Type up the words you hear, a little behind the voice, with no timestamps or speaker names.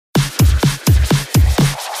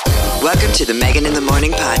Welcome to the Megan in the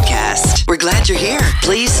Morning podcast. We're glad you're here.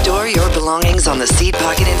 Please store your belongings on the seat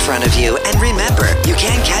pocket in front of you. And remember, you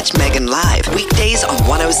can catch Megan live weekdays on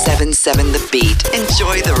 107.7 The Beat.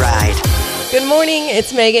 Enjoy the ride. Good morning,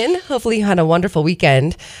 it's Megan. Hopefully you had a wonderful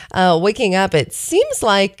weekend. Waking up, it seems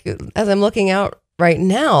like, as I'm looking out right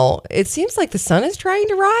now, it seems like the sun is trying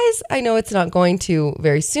to rise. I know it's not going to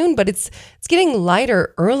very soon, but it's getting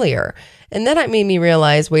lighter earlier. And then it made me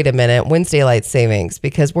realize, wait a minute, when's daylight savings?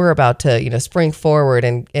 Because we're about to, spring forward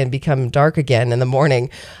and become dark again in the morning.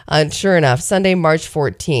 And sure enough, Sunday, March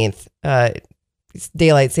 14th,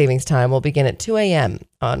 daylight savings time will begin at 2 a.m.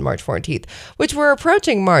 on March 14th, which we're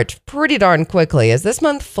approaching March pretty darn quickly. Has this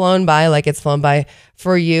month flown by like it's flown by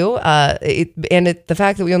for you? The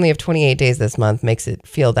fact that we only have 28 days this month makes it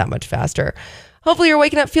feel that much faster. Hopefully you're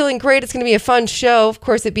waking up feeling great. It's going to be a fun show. Of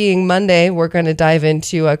course, it being Monday, we're going to dive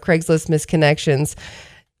into Craigslist misconnections.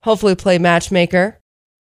 Hopefully play matchmaker.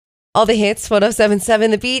 All the hits, 107.7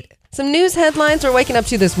 The Beat. Some news headlines we're waking up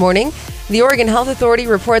to this morning. The Oregon Health Authority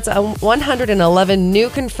reports 111 new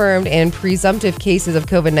confirmed and presumptive cases of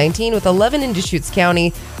COVID-19, with 11 in Deschutes County,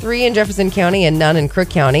 3 in Jefferson County, and none in Crook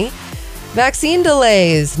County. Vaccine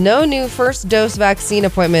delays. No new first dose vaccine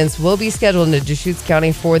appointments will be scheduled in Deschutes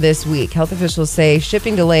County for this week. Health officials say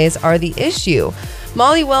shipping delays are the issue.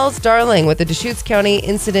 Molly Wells-Darling with the Deschutes County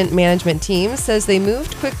Incident Management Team says they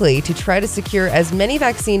moved quickly to try to secure as many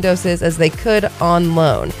vaccine doses as they could on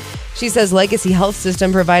loan. She says Legacy Health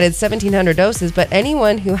System provided 1,700 doses, but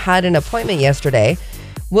anyone who had an appointment yesterday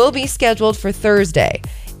will be scheduled for Thursday.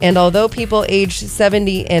 And although people aged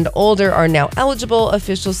 70 and older are now eligible,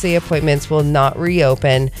 officials say appointments will not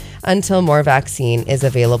reopen until more vaccine is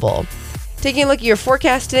available. Taking a look at your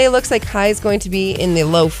forecast today, looks like high is going to be in the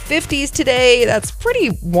low 50s today. That's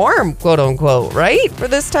pretty warm, quote unquote, right? For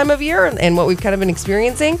this time of year and what we've kind of been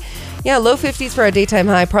experiencing. Yeah, low 50s for our daytime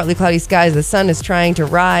high, partly cloudy skies. The sun is trying to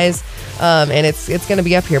rise, and it's going to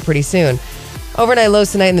be up here pretty soon. Overnight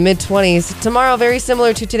lows tonight in the mid-20s. Tomorrow, very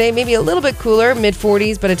similar to today, maybe a little bit cooler,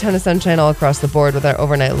 mid-40s, but a ton of sunshine all across the board with our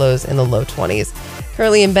overnight lows in the low 20s.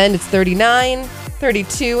 Currently in Bend, it's 39,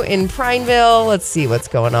 32 in Prineville. Let's see what's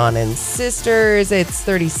going on in Sisters. It's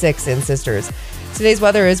 36 in Sisters. Today's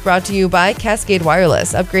weather is brought to you by Cascade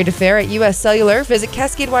Wireless. Upgrade to fare at U.S. Cellular. Visit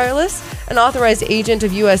Cascade Wireless, an authorized agent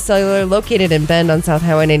of U.S. Cellular located in Bend on South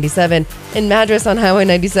Highway 97, in Madras on Highway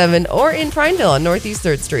 97, or in Prineville on Northeast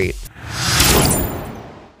 3rd Street.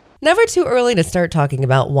 Never too early to start talking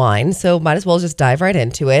about wine, so might as well just dive right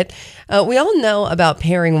into it. We all know about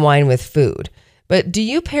pairing wine with food, but do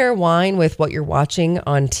you pair wine with what you're watching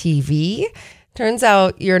on TV? Turns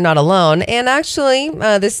out you're not alone, and actually,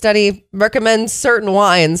 this study recommends certain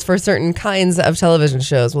wines for certain kinds of television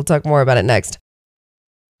shows. We'll talk more about it next.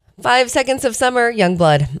 5 Seconds of Summer,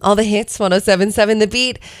 Youngblood, all the hits, 107.7 The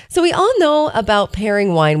Beat. So we all know about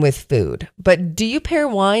pairing wine with food, but do you pair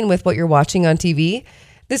wine with what you're watching on TV?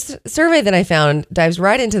 This survey that I found dives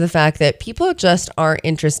right into the fact that people just aren't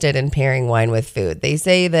interested in pairing wine with food. They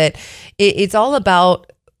say that it's all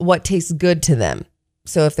about what tastes good to them.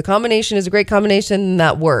 So if the combination is a great combination,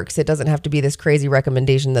 that works. It doesn't have to be this crazy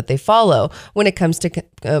recommendation that they follow when it comes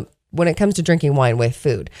to drinking wine with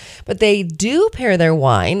food. But they do pair their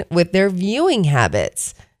wine with their viewing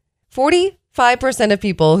habits. 45% of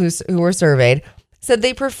people who were surveyed said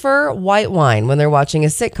they prefer white wine when they're watching a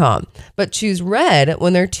sitcom, but choose red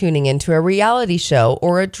when they're tuning into a reality show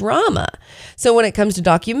or a drama. So when it comes to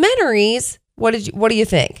documentaries, what do you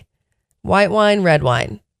think? White wine, red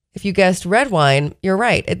wine? If you guessed red wine, you're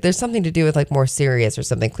right. There's something to do with like more serious or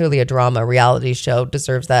something. Clearly a drama reality show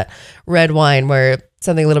deserves that red wine, where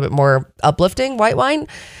something a little bit more uplifting. White wine,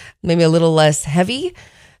 maybe a little less heavy.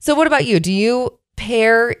 So what about you? Do you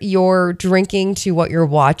pair your drinking to what you're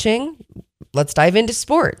watching? Let's dive into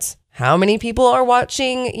sports. How many people are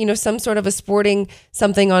watching, some sort of a sporting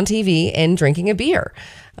something on TV and drinking a beer?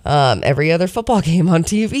 Every other football game on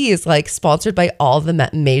TV is like sponsored by all the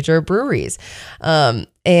major breweries. And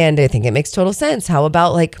I think it makes total sense. How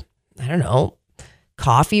about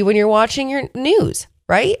coffee when you're watching your news,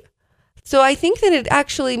 right? So I think that it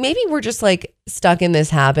actually, maybe we're just like stuck in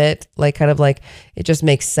this habit, it just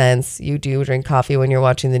makes sense. You do drink coffee when you're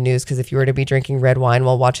watching the news, because if you were to be drinking red wine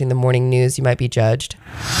while watching the morning news, you might be judged.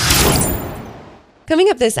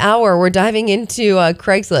 Coming up this hour, we're diving into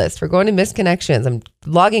Craigslist. We're going to misconnections. I'm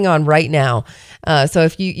logging on right now. So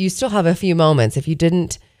if you still have a few moments, if you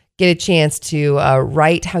didn't get a chance to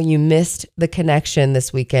write how you missed the connection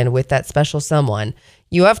this weekend with that special someone,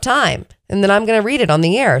 you have time. And then I'm going to read it on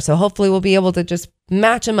the air. So hopefully we'll be able to just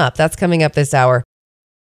match them up. That's coming up this hour.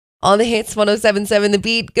 On the hits, 107.7 The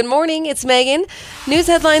Beat. Good morning, it's Megan. News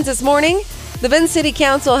headlines this morning. The Bend City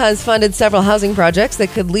Council has funded several housing projects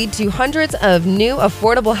that could lead to hundreds of new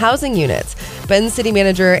affordable housing units. Bend City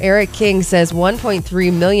Manager Eric King says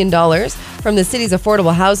 $1.3 million from the city's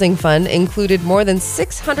Affordable Housing Fund included more than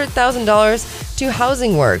 $600,000 to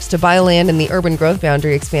Housing Works to buy land in the urban growth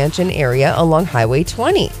boundary expansion area along Highway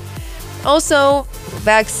 20. Also,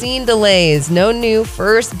 vaccine delays. No new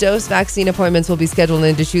first dose vaccine appointments will be scheduled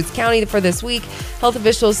in Deschutes County for this week. Health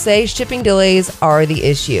officials say shipping delays are the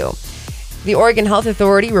issue. The Oregon Health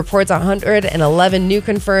Authority reports 111 new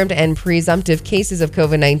confirmed and presumptive cases of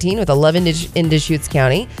COVID-19, with 11 in Deschutes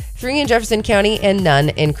County, 3 in Jefferson County, and none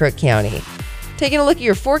in Crook County. Taking a look at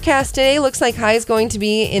your forecast today, looks like high is going to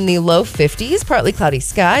be in the low 50s, partly cloudy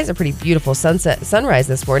skies, a pretty beautiful sunrise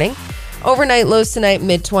this morning. Overnight lows tonight,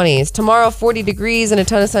 mid-20s. Tomorrow, 40 degrees and a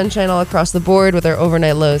ton of sunshine all across the board, with our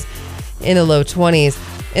overnight lows in the low 20s.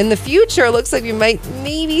 In the future, it looks like we might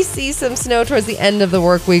maybe see some snow towards the end of the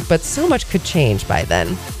work week, but so much could change by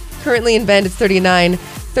then. Currently in Bend, it's 39,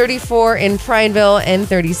 34 in Prineville, and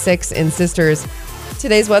 36 in Sisters.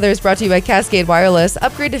 Today's weather is brought to you by Cascade Wireless.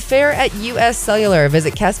 Upgrade to Fair at U.S. Cellular.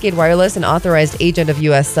 Visit Cascade Wireless, an authorized agent of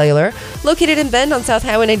U.S. Cellular, located in Bend on South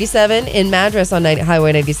Highway 97, in Madras on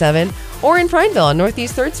Highway 97, or in Prineville on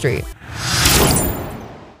Northeast 3rd Street.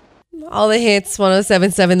 All the hits,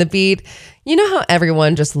 107.7 The Beat. You know how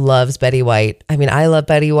everyone just loves Betty White. I mean, I love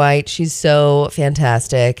Betty White. She's so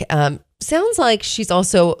fantastic. Sounds like she's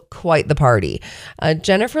also quite the party.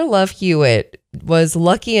 Jennifer Love Hewitt was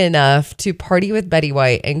lucky enough to party with Betty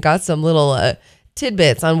White and got some little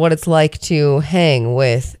tidbits on what it's like to hang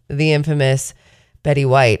with the infamous Betty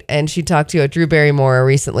White. And she talked to Drew Barrymore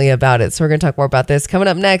recently about it. So we're going to talk more about this coming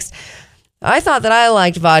up next. I thought that I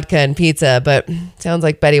liked vodka and pizza, but sounds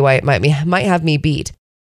like Betty White might have me beat.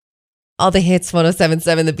 All the hits,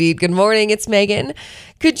 107.7 The Beat. Good morning, it's Megan.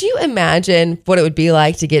 Could you imagine what it would be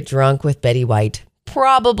like to get drunk with Betty White?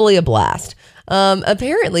 Probably a blast.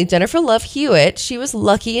 Apparently, Jennifer Love Hewitt, she was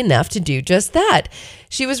lucky enough to do just that.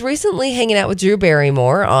 She was recently hanging out with Drew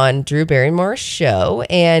Barrymore on Drew Barrymore's show,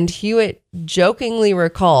 and Hewitt jokingly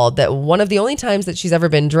recalled that one of the only times that she's ever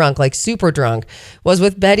been drunk, like super drunk, was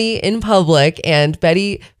with Betty in public, and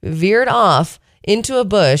Betty veered off into a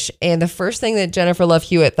bush, and the first thing that Jennifer Love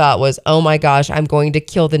Hewitt thought was, oh my gosh, I'm going to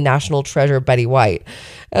kill the national treasure Betty White.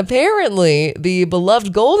 Apparently, the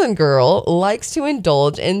beloved Golden Girl likes to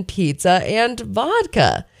indulge in pizza and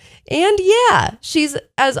vodka. And yeah, she's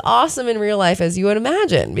as awesome in real life as you would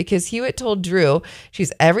imagine, because Hewitt told Drew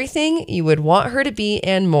she's everything you would want her to be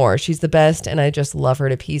and more. She's the best, and I just love her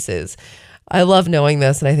to pieces. I love knowing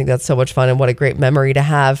this, and I think that's so much fun, and what a great memory to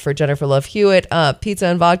have for Jennifer Love Hewitt. Pizza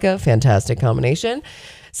and vodka, fantastic combination.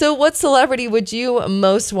 So what celebrity would you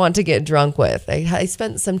most want to get drunk with? I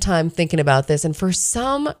spent some time thinking about this, and for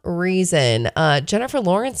some reason, Jennifer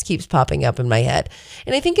Lawrence keeps popping up in my head.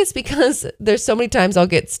 And I think it's because there's so many times I'll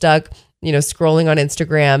get stuck, scrolling on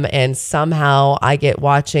Instagram, and somehow I get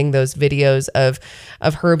watching those videos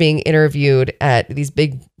of her being interviewed at these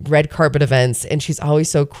big red carpet events, and she's always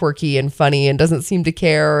so quirky and funny and doesn't seem to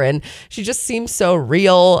care, and she just seems so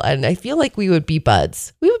real, and I feel like we would be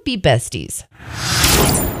buds. We would be besties.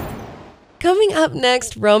 Coming up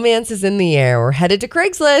next, romance is in the air. We're headed to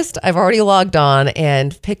Craigslist. I've already logged on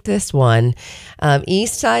and picked this one.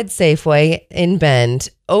 East Side Safeway in Bend.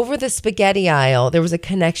 Over the spaghetti aisle, there was a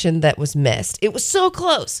connection that was missed. It was so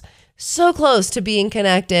close to being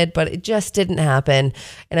connected, but it just didn't happen.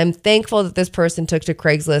 And I'm thankful that this person took to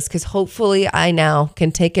Craigslist, because hopefully I now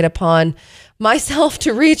can take it upon myself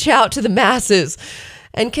to reach out to the masses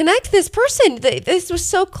and connect this person. This was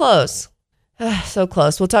so close. So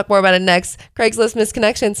close. We'll talk more about it next. Craigslist Missed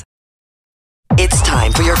Connections. It's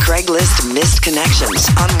time for your Craigslist Missed Connections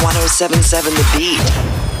on 107.7 The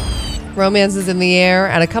Beat. Romance is in the air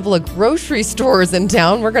at a couple of grocery stores in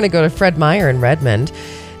town. We're going to go to Fred Meyer in Redmond.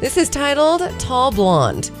 This is titled Tall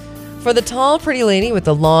Blonde. For the tall, pretty lady with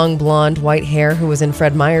the long, blonde, white hair who was in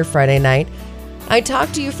Fred Meyer Friday night, I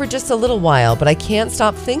talked to you for just a little while, but I can't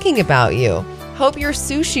stop thinking about you. Hope your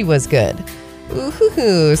sushi was good.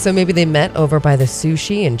 Ooh, so maybe they met over by the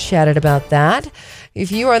sushi and chatted about that. If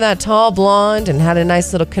you are that tall blonde and had a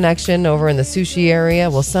nice little connection over in the sushi area,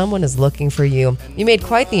 well, someone is looking for you. You made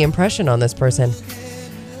quite the impression on this person.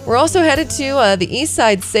 We're also headed to the East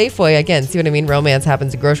Side Safeway. Again, see what I mean? Romance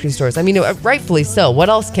happens at grocery stores. I mean, rightfully so. What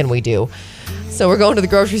else can we do? So we're going to the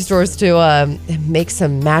grocery stores to make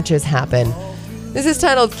some matches happen. This is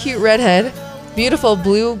titled Cute Redhead. Beautiful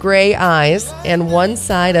blue-gray eyes and one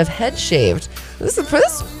side of head shaved. This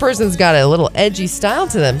person's got a little edgy style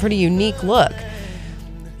to them. Pretty unique look.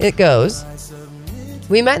 It goes,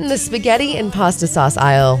 We met in the spaghetti and pasta sauce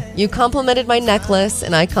aisle. You complimented my necklace,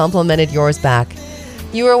 and I complimented yours back.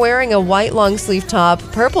 You were wearing a white long sleeve top,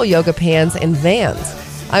 purple yoga pants, and Vans.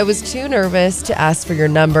 I was too nervous to ask for your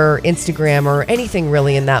number, Instagram, or anything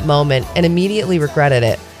really in that moment, and immediately regretted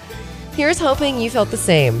it. Here's hoping you felt the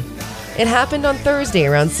same. It happened on Thursday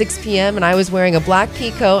around 6 p.m., and I was wearing a black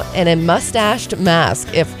pea coat and a mustached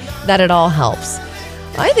mask, if that at all helps.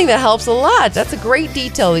 I think that helps a lot. That's a great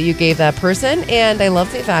detail that you gave that person, and I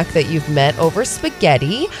love the fact that you've met over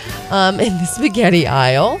spaghetti in the spaghetti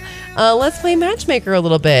aisle. Let's play matchmaker a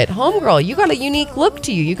little bit. Homegirl, you got a unique look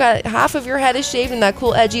to you. You got half of your head is shaved in that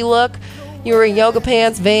cool edgy look. You were in yoga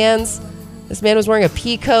pants, Vans. This man was wearing a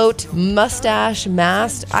pea coat, mustache,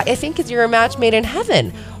 mask. I think you're a match made in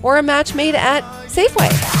heaven or a match made at Safeway.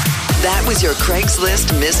 That was your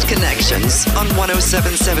Craigslist Missed Connections on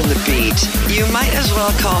 107.7 The Beat. You might as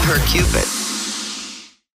well call her Cupid.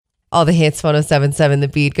 All the hits, 107.7 The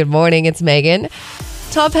Beat. Good morning, it's Megan.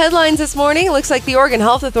 Top headlines this morning. Looks like the Oregon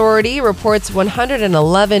Health Authority reports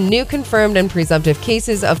 111 new confirmed and presumptive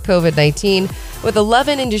cases of COVID-19, with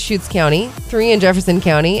 11 in Deschutes County, 3 in Jefferson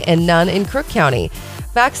County, and none in Crook County.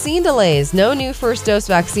 Vaccine delays. No new first dose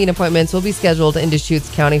vaccine appointments will be scheduled in Deschutes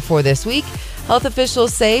County for this week. Health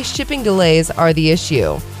officials say shipping delays are the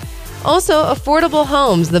issue. Also, affordable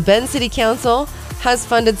homes. The Bend City Council has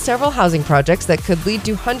funded several housing projects that could lead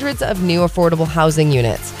to hundreds of new affordable housing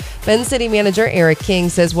units. Bend City Manager Eric King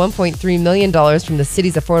says $1.3 million from the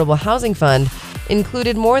city's Affordable Housing Fund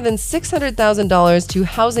included more than $600,000 to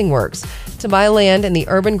Housing Works to buy land in the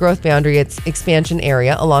urban growth boundary expansion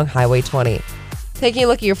area along Highway 20. Taking a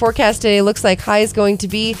look at your forecast today, looks like high is going to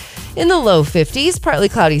be in the low 50s, partly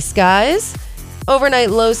cloudy skies. Overnight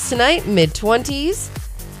lows tonight, mid-20s.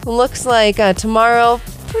 Looks like tomorrow,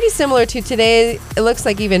 pretty similar to today. It looks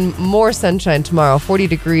like even more sunshine tomorrow. 40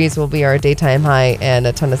 degrees will be our daytime high and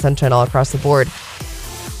a ton of sunshine all across the board.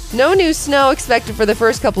 No new snow expected for the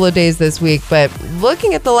first couple of days this week, but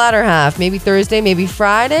looking at the latter half, maybe Thursday, maybe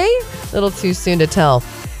Friday, a little too soon to tell.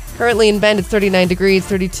 Currently in Bend, it's 39 degrees,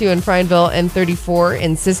 32 in Prineville, and 34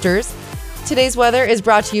 in Sisters. Today's weather is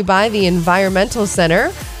brought to you by the Environmental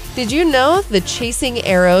Center. Did you know the chasing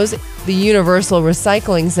arrows, the universal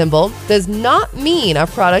recycling symbol, does not mean a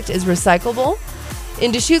product is recyclable?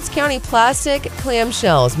 In Deschutes County, plastic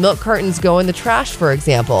clamshells, milk cartons go in the trash, for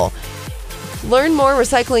example. Learn more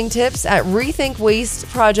recycling tips at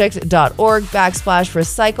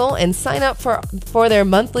rethinkwasteproject.org/recycle and sign up for their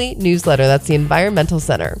monthly newsletter. That's the Environmental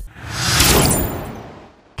Center.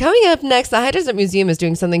 Coming up next, the High Desert Museum is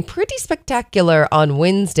doing something pretty spectacular on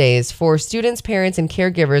Wednesdays for students, parents, and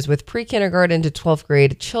caregivers with pre-kindergarten to 12th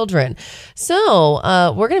grade children. So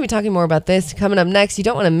we're going to be talking more about this coming up next. You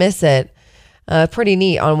don't want to miss it. Pretty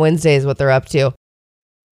neat on Wednesdays what they're up to.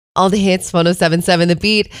 All the hits, 107.7 The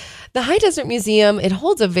Beat. The High Desert Museum, it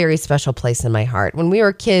holds a very special place in my heart. When we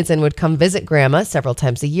were kids and would come visit Grandma several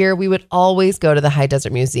times a year, we would always go to the High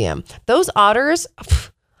Desert Museum. Those otters,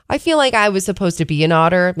 I feel like I was supposed to be an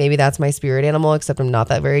otter. Maybe that's my spirit animal, except I'm not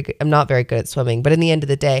very good at swimming. But in the end of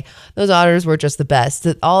the day, those otters were just the best.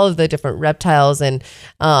 All of the different reptiles and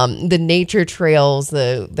the nature trails,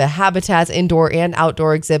 the habitats, indoor and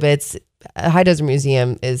outdoor exhibits. High Desert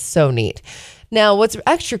Museum is so neat. Now, what's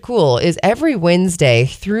extra cool is every Wednesday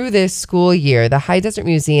through this school year, the High Desert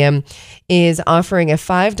Museum is offering a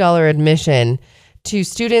 $5 admission to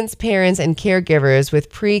students, parents, and caregivers with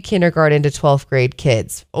pre-kindergarten to 12th grade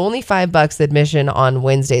kids. Only $5 admission on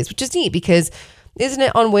Wednesdays, which is neat because isn't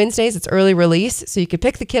it on Wednesdays? It's early release, so you could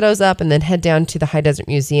pick the kiddos up and then head down to the High Desert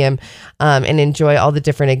Museum and enjoy all the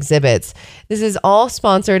different exhibits. This is all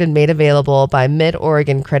sponsored and made available by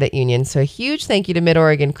Mid-Oregon Credit Union. So a huge thank you to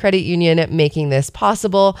Mid-Oregon Credit Union making this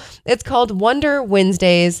possible. It's called Wonder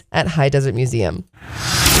Wednesdays at High Desert Museum.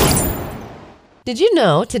 Did you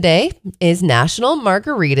know today is National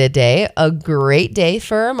Margarita Day? A great day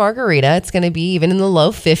for a margarita. It's going to be even in the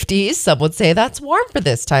low 50s. Some would say that's warm for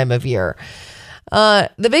this time of year.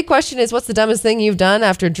 The big question is, what's the dumbest thing you've done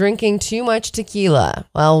after drinking too much tequila?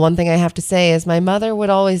 Well, one thing I have to say is my mother would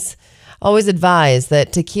always advise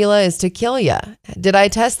that tequila is to kill ya. Did I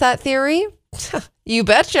test that theory? You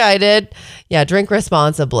betcha I did. Yeah, drink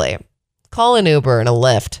responsibly. Call an Uber and a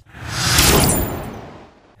Lyft.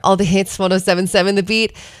 All the hits, 107.7 The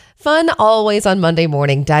Beat. Fun always on Monday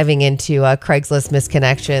morning, diving into Craigslist Missed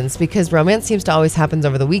Connections, because romance seems to always happen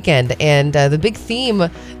over the weekend. And the big theme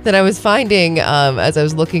that I was finding as I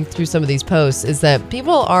was looking through some of these posts is that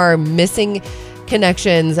people are missing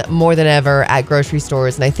connections more than ever at grocery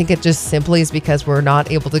stores. And I think it just simply is because we're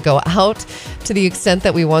not able to go out to the extent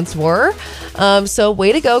that we once were. So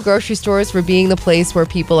way to go, grocery stores, for being the place where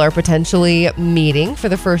people are potentially meeting for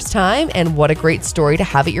the first time. And what a great story to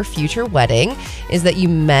have at your future wedding is that you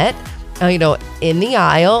met in the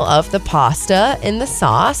aisle of the pasta and the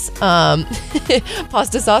sauce,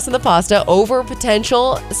 pasta sauce and the pasta over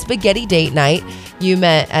potential spaghetti date night. You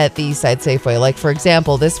met at the Eastside Safeway. Like, for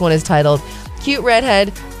example, this one is titled Cute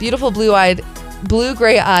Redhead, Beautiful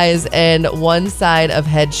Blue-Gray Eyes, and One Side of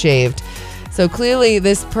Head Shaved. So clearly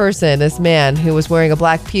this man who was wearing a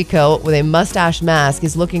black peacoat with a mustache mask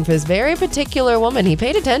is looking for this very particular woman. He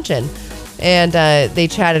paid attention. And they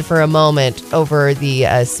chatted for a moment over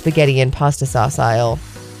the spaghetti and pasta sauce aisle.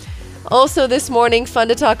 Also this morning, fun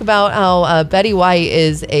to talk about how Betty White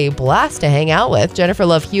is a blast to hang out with. Jennifer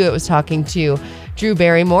Love Hewitt was talking to Drew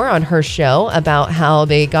Barrymore on her show about how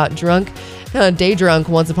they got day drunk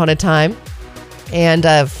once upon a time.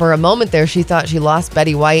 And for a moment there, she thought she lost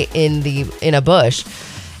Betty White in a bush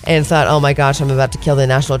and thought, oh my gosh, I'm about to kill the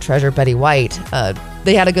national treasure, Betty White.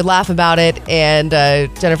 They had a good laugh about it, and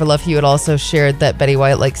Jennifer Love Hewitt also shared that Betty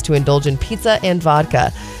White likes to indulge in pizza and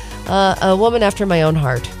vodka. A woman after my own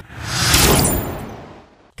heart.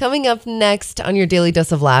 Coming up next on your Daily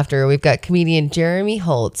Dose of Laughter, we've got comedian Jeremy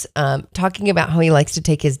Holtz talking about how he likes to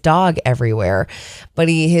take his dog everywhere, but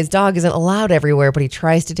his dog isn't allowed everywhere, but he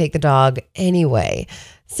tries to take the dog anyway.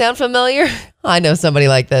 Sound familiar? I know somebody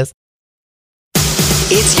like this.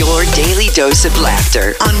 It's your Daily Dose of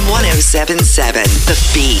Laughter on 107.7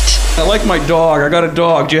 The Beat. I like my dog. I got a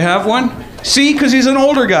dog. Do you have one? See, because he's an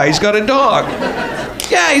older guy. He's got a dog.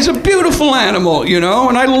 Yeah, he's a beautiful animal, and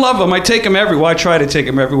I love him. I take him everywhere. I try to take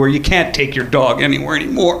him everywhere. You can't take your dog anywhere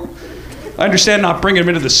anymore. I understand not bringing him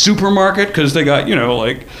into the supermarket because they got,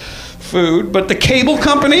 food. But the cable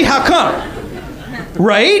company, how come?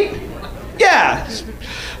 Right? Yeah.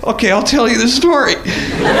 Okay, I'll tell you the story.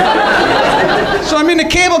 So I'm in the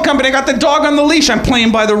cable company. I got the dog on the leash. I'm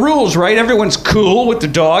playing by the rules, right? Everyone's cool with the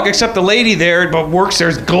dog, except the lady there that works there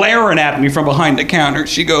is glaring at me from behind the counter.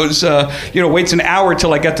 She goes, waits an hour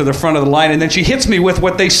till I get to the front of the line, and then she hits me with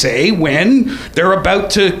what they say when they're about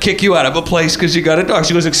to kick you out of a place because you got a dog.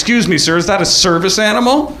 She goes, excuse me, sir, is that a service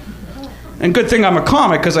animal? And good thing I'm a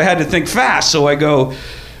comic because I had to think fast, so I go,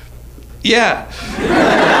 yeah.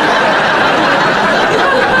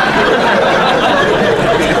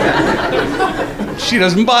 She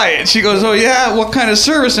doesn't buy it. She goes, oh yeah, what kind of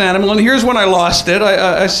service animal? And here's when I lost it.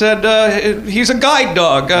 I said, he's a guide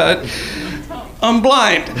dog. I'm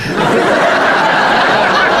blind.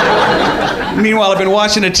 Meanwhile, I've been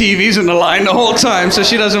watching the TVs in the line the whole time, so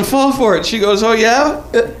she doesn't fall for it. She goes, oh yeah?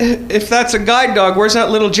 If that's a guide dog, where's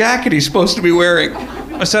that little jacket he's supposed to be wearing?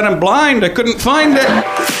 I said, I'm blind. I couldn't find it.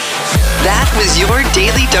 That was your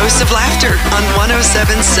Daily Dose of Laughter on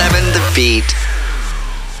 107.7 The Beat.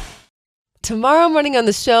 Tomorrow morning on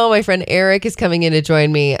the show, my friend Eric is coming in to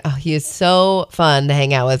join me. Oh, he is so fun to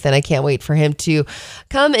hang out with, and I can't wait for him to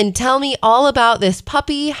come and tell me all about this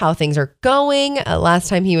puppy, how things are going. Last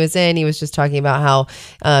time he was in, he was just talking about how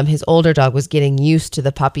his older dog was getting used to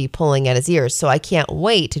the puppy pulling at his ears. So I can't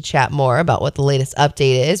wait to chat more about what the latest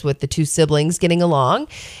update is with the two siblings getting along.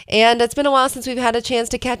 And it's been a while since we've had a chance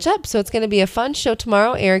to catch up, so it's going to be a fun show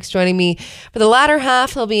tomorrow. Eric's joining me for the latter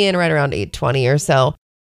half. He'll be in right around 8:20 or so.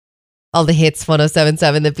 All the hits,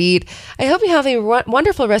 107.7 The Beat. I hope you have a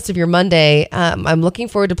wonderful rest of your Monday. I'm looking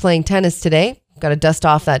forward to playing tennis today. Got to dust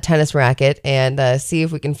off that tennis racket and see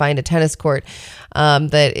if we can find a tennis court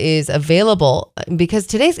that is available,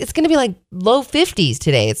 because it's going to be like low 50s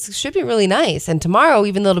today. It should be really nice. And tomorrow,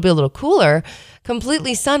 even though it'll be a little cooler,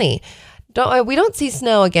 completely sunny. We don't see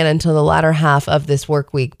snow again until the latter half of this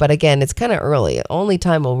work week. But again, it's kind of early. Only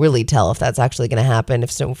time will really tell if that's actually going to happen,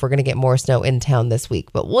 if we're going to get more snow in town this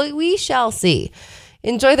week. But we shall see.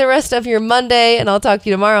 Enjoy the rest of your Monday, and I'll talk to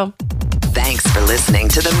you tomorrow. Thanks for listening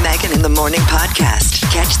to the Megan in the Morning podcast.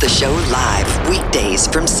 Catch the show live weekdays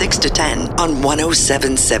from 6 to 10 on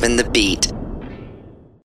 107.7 The Beat.